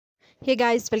Hey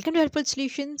guys, welcome to Helpful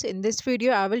Solutions. In this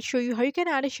video, I will show you how you can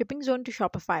add a shipping zone to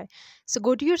Shopify. So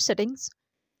go to your settings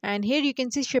and here you can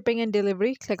see shipping and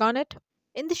delivery. Click on it.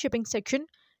 In the shipping section,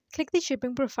 click the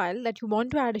shipping profile that you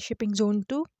want to add a shipping zone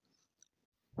to.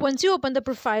 Once you open the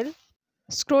profile,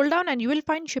 scroll down and you will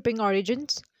find shipping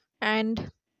origins. And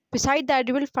beside that,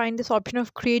 you will find this option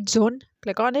of create zone.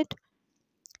 Click on it.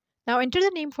 Now enter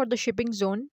the name for the shipping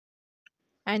zone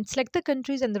and select the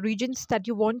countries and the regions that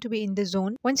you want to be in the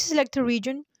zone. Once you select the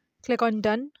region, click on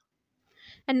done.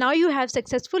 And now you have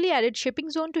successfully added shipping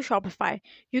zone to Shopify.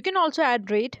 You can also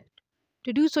add rate.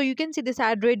 To do so, you can see this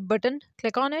add rate button.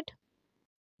 Click on it.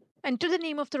 Enter the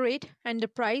name of the rate and the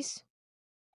price.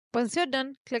 Once you're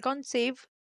done, click on save.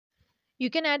 You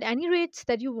can add any rates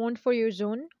that you want for your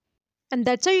zone. And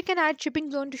that's how you can add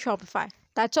shipping zone to Shopify.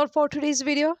 That's all for today's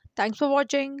video. Thanks for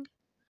watching.